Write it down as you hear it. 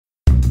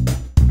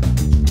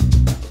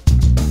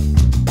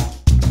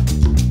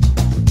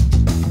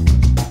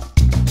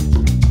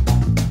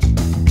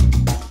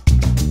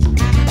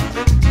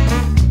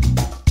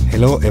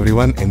Hello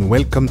everyone and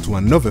welcome to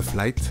another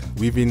flight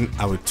within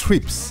our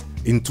trips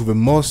into the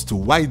most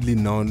widely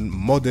known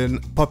modern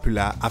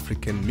popular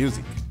African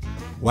music.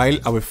 While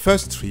our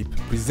first trip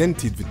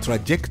presented the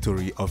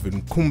trajectory of the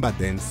rumba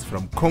dance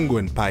from Congo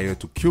Empire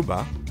to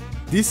Cuba,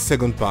 this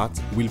second part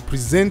will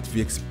present the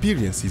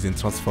experiences and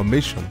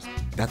transformations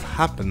that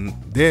happened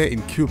there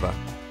in Cuba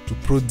to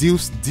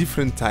produce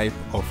different types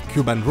of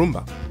Cuban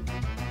rumba.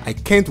 I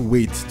can't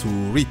wait to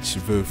reach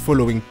the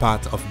following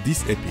part of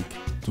this epic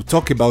to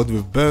talk about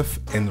the birth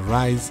and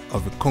rise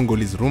of the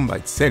Congolese rumba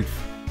itself.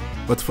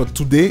 But for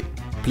today,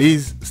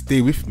 please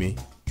stay with me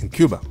in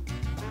Cuba.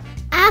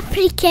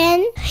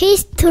 African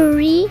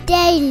History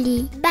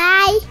Daily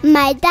by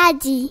my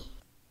daddy.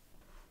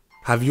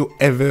 Have you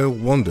ever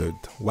wondered,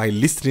 while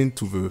listening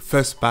to the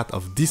first part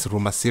of this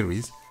rumba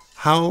series,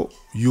 how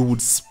you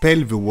would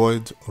spell the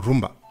word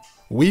rumba,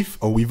 with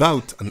or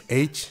without an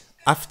H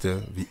after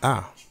the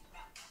R?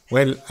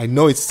 Well, I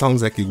know it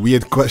sounds like a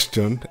weird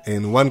question,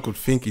 and one could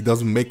think it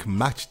doesn't make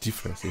much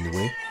difference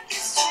anyway.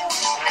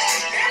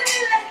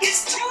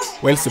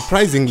 Well,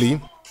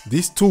 surprisingly,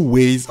 these two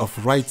ways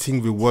of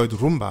writing the word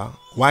rumba,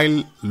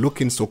 while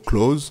looking so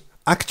close,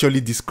 actually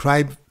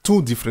describe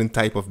two different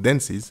types of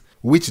dances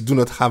which do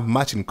not have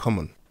much in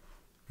common.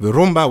 The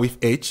rumba with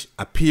H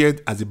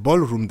appeared as a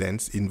ballroom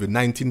dance in the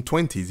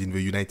 1920s in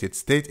the United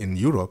States and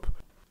Europe,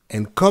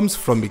 and comes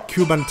from a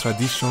Cuban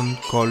tradition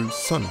called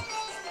son.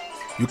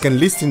 You can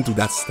listen to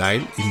that style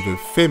in the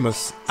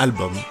famous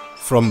album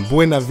from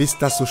Buena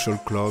Vista Social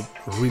Club,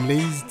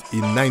 released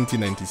in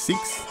 1996,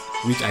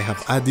 which I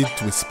have added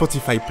to a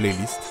Spotify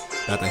playlist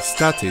that I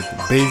started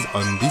based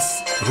on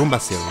this rumba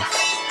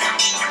series.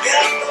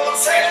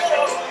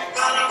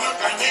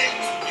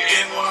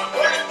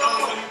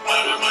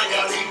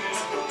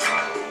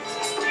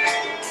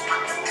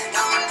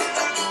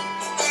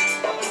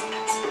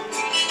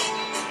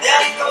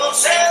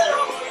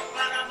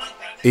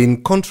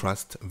 In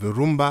contrast, the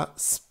rumba,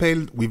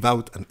 spelled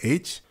without an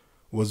H,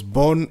 was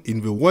born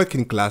in the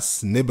working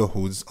class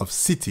neighborhoods of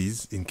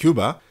cities in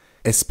Cuba,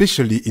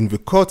 especially in the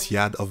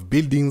courtyard of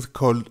buildings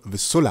called the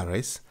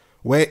Solares,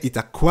 where it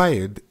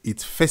acquired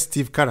its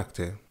festive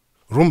character.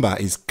 Rumba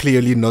is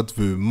clearly not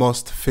the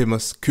most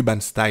famous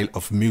Cuban style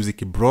of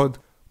music abroad,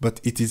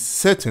 but it is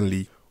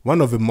certainly one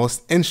of the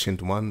most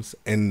ancient ones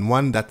and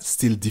one that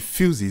still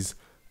diffuses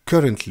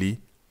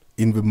currently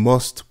in the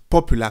most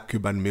popular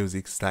Cuban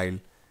music style,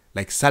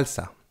 like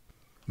salsa.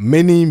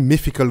 Many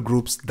mythical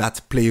groups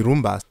that play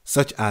rumba,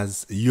 such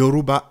as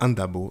Yoruba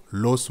Andabo,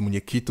 Los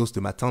Muñequitos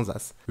de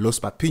Matanzas, Los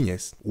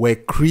Papines, were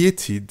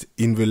created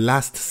in the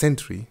last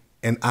century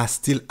and are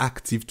still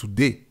active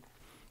today.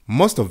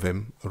 Most of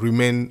them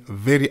remain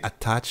very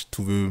attached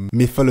to the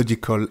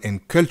mythological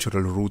and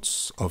cultural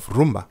roots of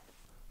rumba.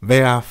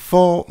 There are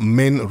four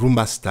main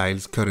rumba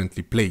styles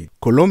currently played: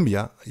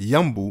 Colombia,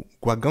 Yambu,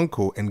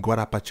 Guaganco, and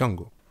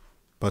Guarapachango.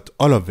 But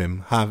all of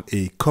them have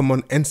a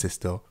common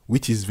ancestor,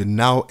 which is the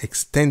now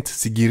extinct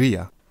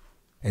Siguiria.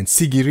 And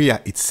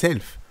Siguiria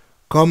itself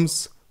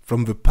comes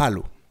from the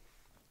palo.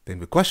 Then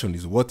the question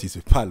is, what is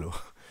a palo?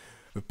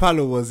 The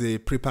palo was a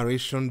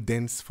preparation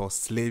dance for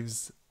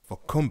slaves for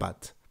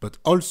combat, but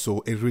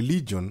also a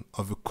religion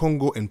of the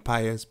Congo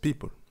Empire's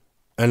people.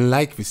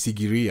 Unlike the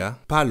Siguiria,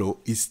 palo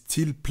is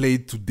still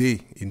played today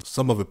in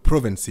some of the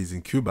provinces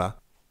in Cuba,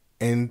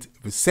 and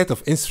the set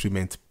of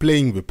instruments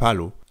playing the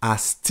palo are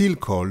still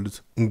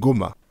called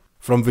ngoma,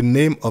 from the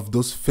name of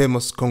those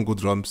famous Congo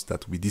drums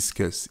that we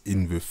discussed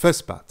in the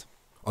first part.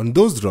 On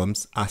those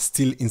drums are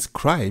still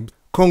inscribed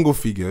Congo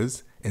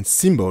figures and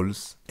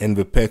symbols, and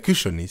the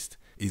percussionist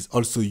is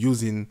also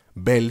using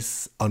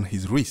bells on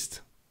his wrist.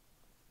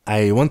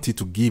 I wanted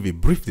to give a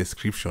brief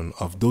description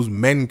of those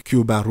main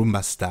Cuban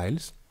rumba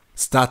styles,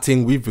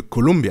 starting with the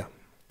Colombia.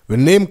 The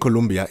name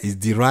Colombia is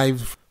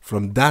derived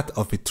from that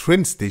of a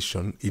train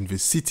station in the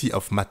city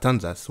of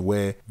Matanzas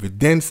where the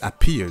dance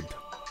appeared.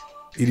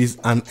 It is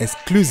an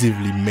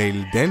exclusively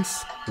male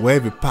dance where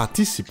the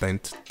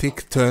participants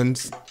take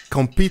turns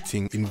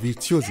competing in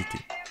virtuosity.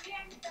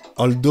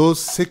 Although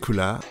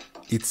secular,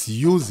 it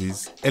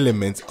uses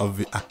elements of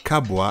the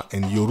Akabwa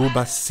and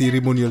Yoruba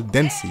ceremonial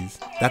dances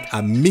that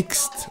are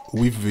mixed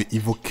with the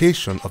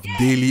evocation of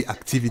daily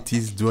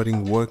activities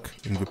during work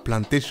in the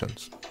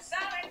plantations.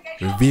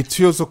 The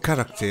virtuoso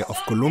character of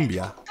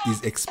Colombia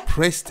is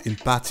expressed in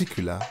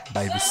particular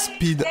by the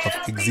speed of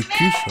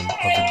execution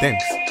of the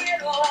dance.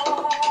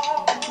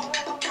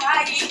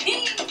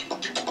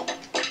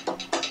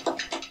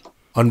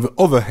 On the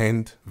other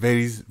hand, there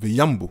is the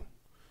Yambu.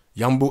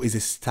 Yambu is a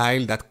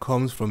style that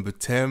comes from the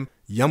term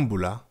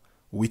Yambula,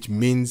 which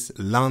means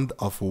land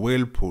of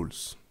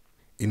whirlpools,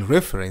 in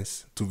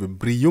reference to the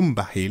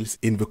Briumba Hills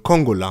in the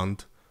Congo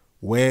land,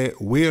 where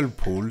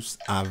whirlpools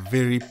are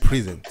very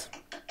present.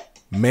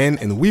 Men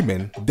and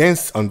women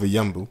dance on the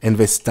yambu, and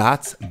they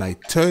start by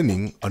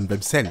turning on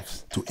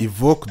themselves to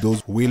evoke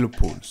those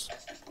whirlpools.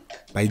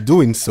 By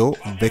doing so,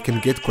 they can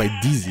get quite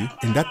dizzy,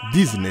 and that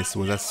dizziness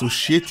was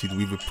associated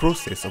with the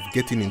process of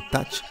getting in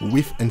touch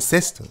with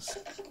ancestors.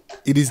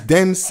 It is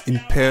danced in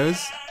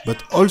pairs,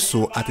 but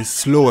also at a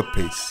slower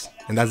pace,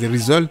 and as a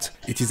result,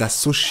 it is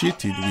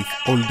associated with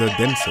older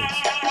dancers.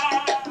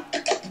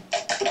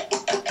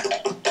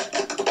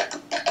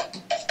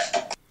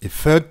 A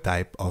third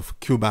type of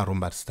Cuba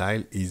rumba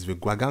style is the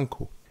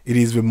guaguancó. It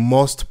is the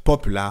most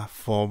popular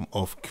form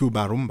of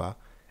Cuba rumba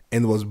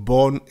and was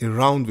born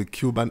around the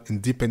Cuban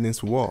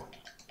Independence War.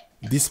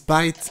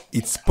 Despite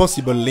its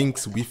possible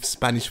links with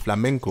Spanish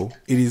flamenco,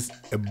 it is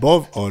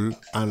above all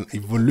an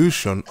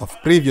evolution of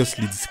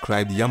previously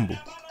described yambo.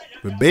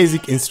 The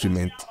basic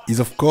instrument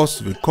is of course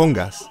the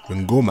congas, the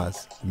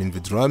ngomas, the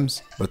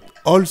drums, but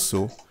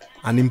also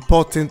an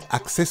important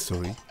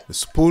accessory, the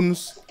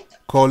spoons,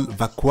 called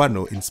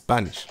vacuano in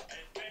Spanish.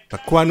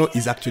 Vacuano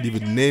is actually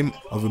the name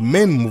of the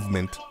main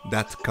movement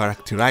that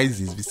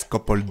characterizes this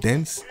couple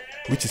dance,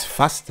 which is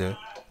faster,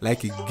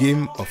 like a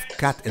game of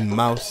cat and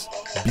mouse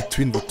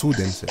between the two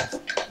dancers.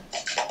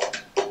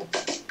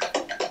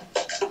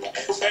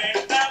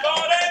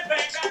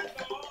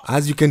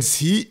 As you can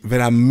see,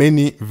 there are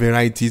many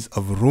varieties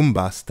of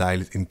rumba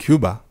styles in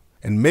Cuba,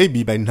 and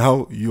maybe by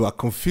now you are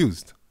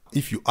confused.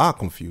 If you are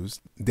confused,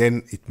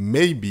 then it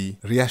may be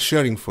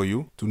reassuring for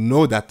you to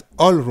know that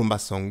all rumba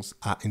songs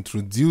are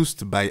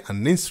introduced by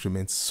an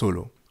instrument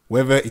solo,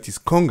 whether it is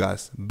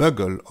congas,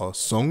 bugle, or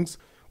songs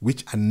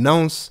which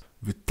announce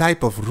the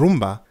type of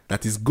rumba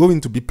that is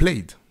going to be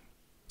played.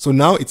 So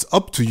now it's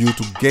up to you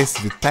to guess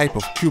the type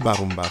of Cuba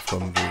rumba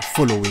from the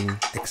following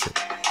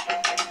excerpt.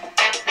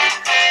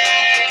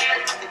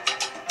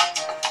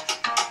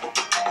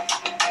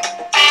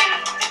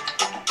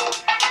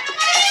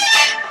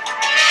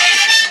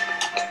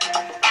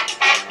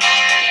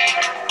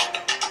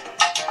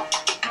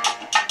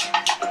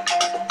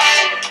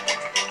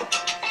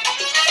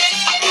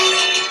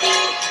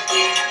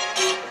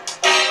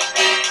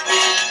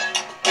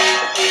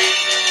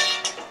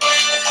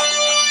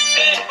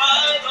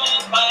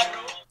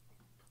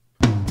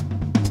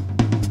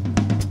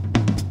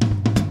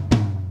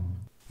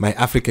 My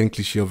African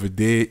cliché of the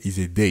day is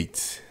a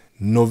date,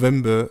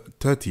 November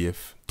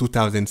 30th,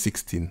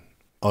 2016.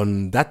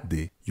 On that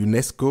day,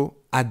 UNESCO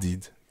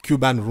added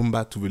Cuban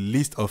rumba to the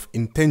list of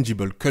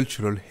intangible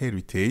cultural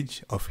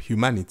heritage of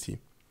humanity.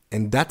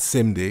 And that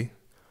same day,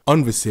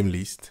 on the same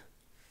list,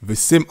 the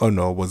same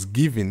honor was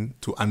given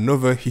to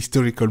another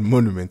historical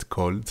monument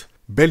called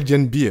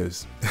Belgian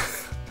beers.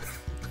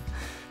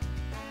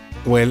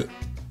 Well,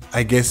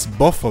 I guess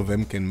both of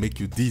them can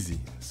make you dizzy,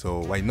 so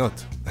why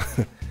not?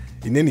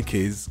 In any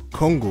case,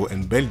 Congo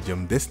and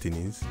Belgium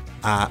destinies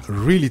are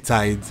really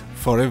tied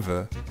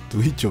forever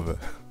to each other.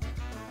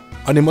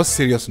 On a more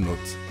serious note,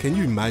 can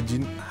you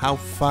imagine how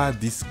far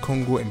this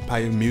Congo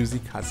Empire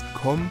music has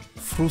come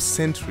through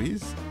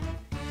centuries?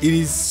 It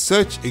is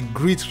such a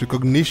great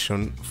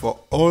recognition for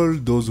all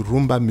those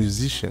rumba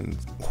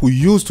musicians who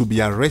used to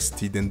be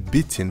arrested and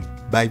beaten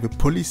by the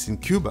police in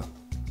Cuba.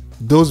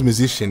 Those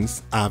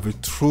musicians are the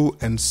true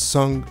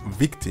unsung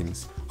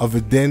victims of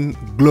the then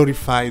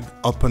glorified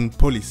open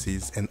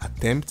policies and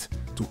attempt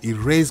to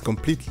erase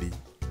completely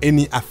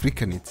any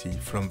Africanity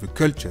from the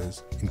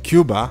cultures in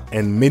Cuba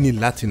and many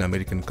Latin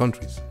American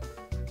countries.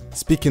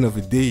 Speaking of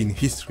a day in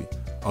history,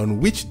 on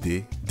which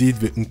day did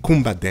the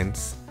Nkumba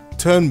dance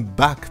turn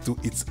back to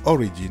its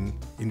origin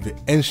in the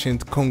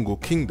ancient Congo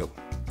kingdom?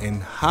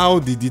 And how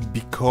did it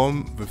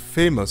become the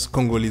famous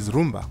Congolese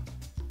rumba?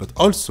 But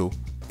also,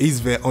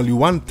 is there only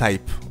one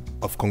type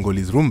of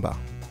Congolese rumba?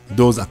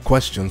 Those are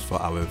questions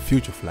for our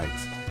future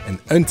flights. And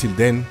until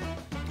then,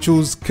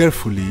 choose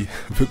carefully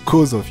the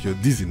cause of your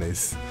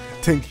dizziness.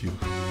 Thank you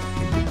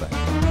and goodbye.